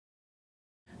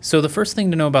So the first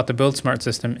thing to know about the BuildSMART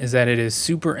system is that it is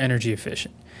super energy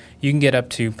efficient. You can get up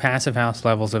to passive house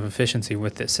levels of efficiency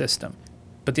with this system.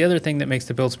 But the other thing that makes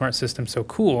the BuildSMART system so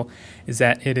cool is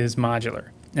that it is modular.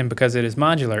 And because it is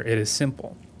modular, it is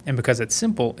simple. And because it's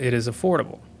simple, it is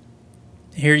affordable.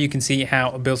 Here you can see how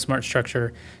a BuildSMART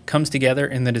structure comes together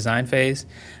in the design phase.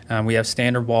 We have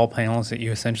standard wall panels that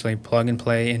you essentially plug and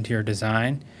play into your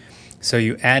design. So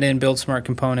you add in BuildSMART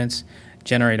components,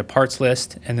 generate a parts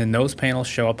list, and then those panels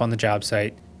show up on the job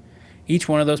site. Each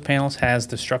one of those panels has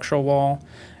the structural wall,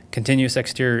 continuous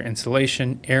exterior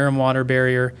insulation, air and water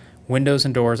barrier, windows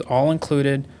and doors, all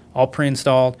included, all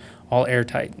pre-installed, all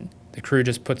airtight. The crew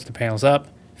just puts the panels up,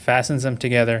 fastens them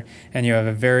together, and you have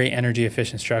a very energy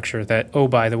efficient structure that, oh,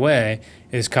 by the way,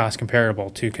 is cost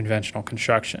comparable to conventional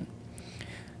construction.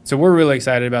 So we're really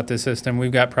excited about this system.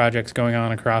 We've got projects going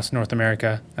on across North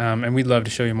America, and we'd love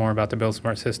to show you more about the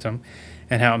BuildSMART system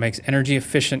and how it makes energy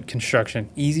efficient construction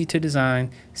easy to design,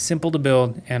 simple to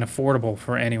build, and affordable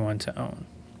for anyone to own.